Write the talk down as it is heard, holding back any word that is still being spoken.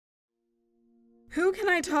Who can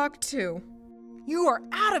I talk to? You are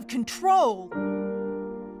out of control!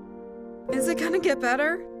 Is it gonna get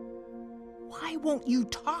better? Why won't you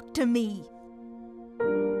talk to me?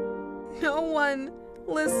 No one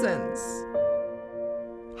listens.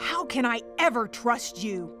 How can I ever trust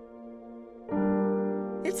you?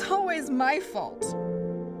 It's always my fault.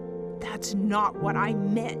 That's not what I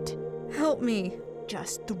meant. Help me.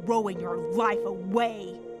 Just throwing your life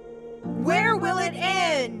away. Where will it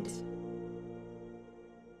end?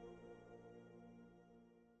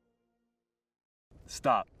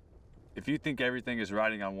 Stop. If you think everything is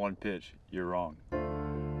riding on one pitch, you're wrong.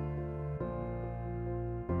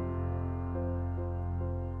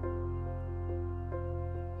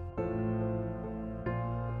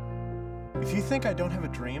 If you think I don't have a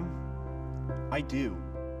dream, I do.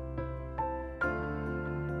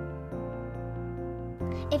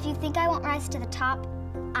 If you think I won't rise to the top,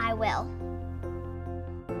 I will.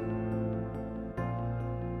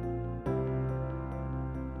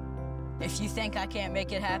 If you think I can't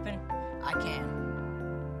make it happen, I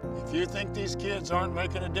can. If you think these kids aren't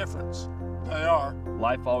making a difference, they are.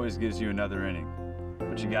 Life always gives you another inning,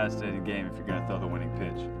 but you gotta stay in the game if you're gonna throw the winning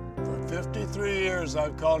pitch. For 53 years,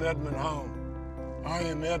 I've called Edmond home. I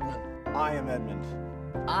am Edmond. I am Edmond.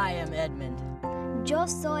 I am Edmond. Yo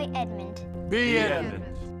soy Edmond. Be Edmond.